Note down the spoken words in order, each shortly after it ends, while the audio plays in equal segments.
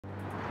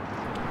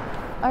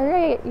All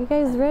right, you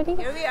guys ready?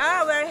 Here we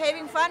are. We're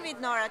having fun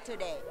with Nora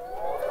today.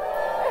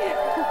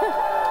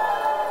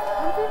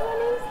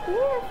 Everyone is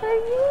here for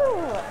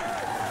you.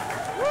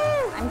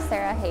 I'm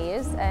Nora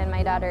Hayes, and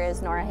my daughter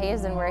is Nora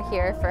Hayes, and we're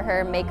here for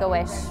her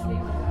Make-A-Wish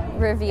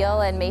reveal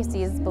and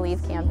Macy's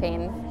Believe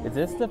campaign. Is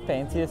this the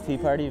fanciest tea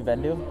party you've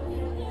been to?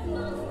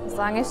 As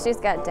long as she's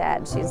got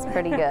Dad, she's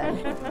pretty good.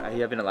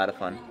 You're having a lot of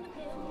fun.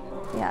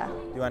 Yeah.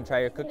 You want to try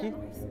your cookie?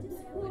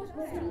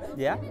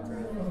 Yeah?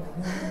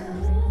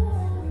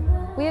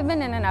 We have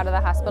been in and out of the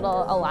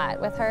hospital a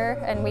lot with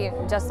her, and we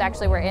just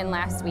actually were in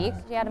last week.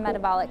 She had a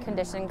metabolic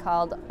condition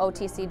called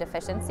OTC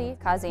deficiency,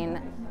 causing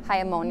high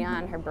ammonia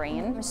on her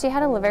brain. She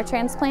had a liver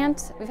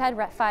transplant. We've had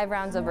 5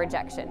 rounds of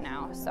rejection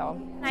now, so.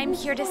 I'm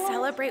here to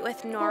celebrate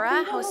with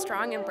Nora, how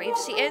strong and brave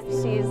she is.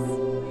 She's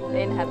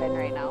in heaven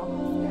right now.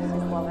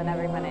 She's loving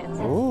every minute.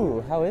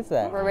 Ooh, how is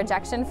that? We're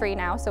rejection free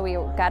now, so we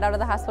got out of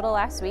the hospital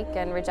last week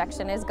and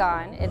rejection is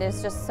gone. It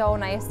is just so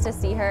nice to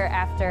see her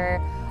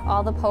after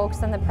all the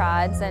pokes and the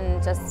prods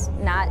and just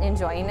not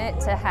enjoying it,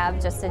 to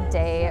have just a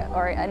day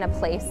or in a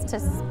place to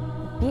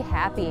be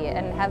happy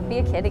and be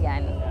a kid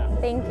again.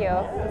 Thank you.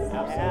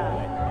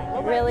 Absolutely.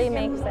 It really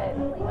makes it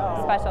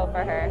special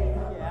for her.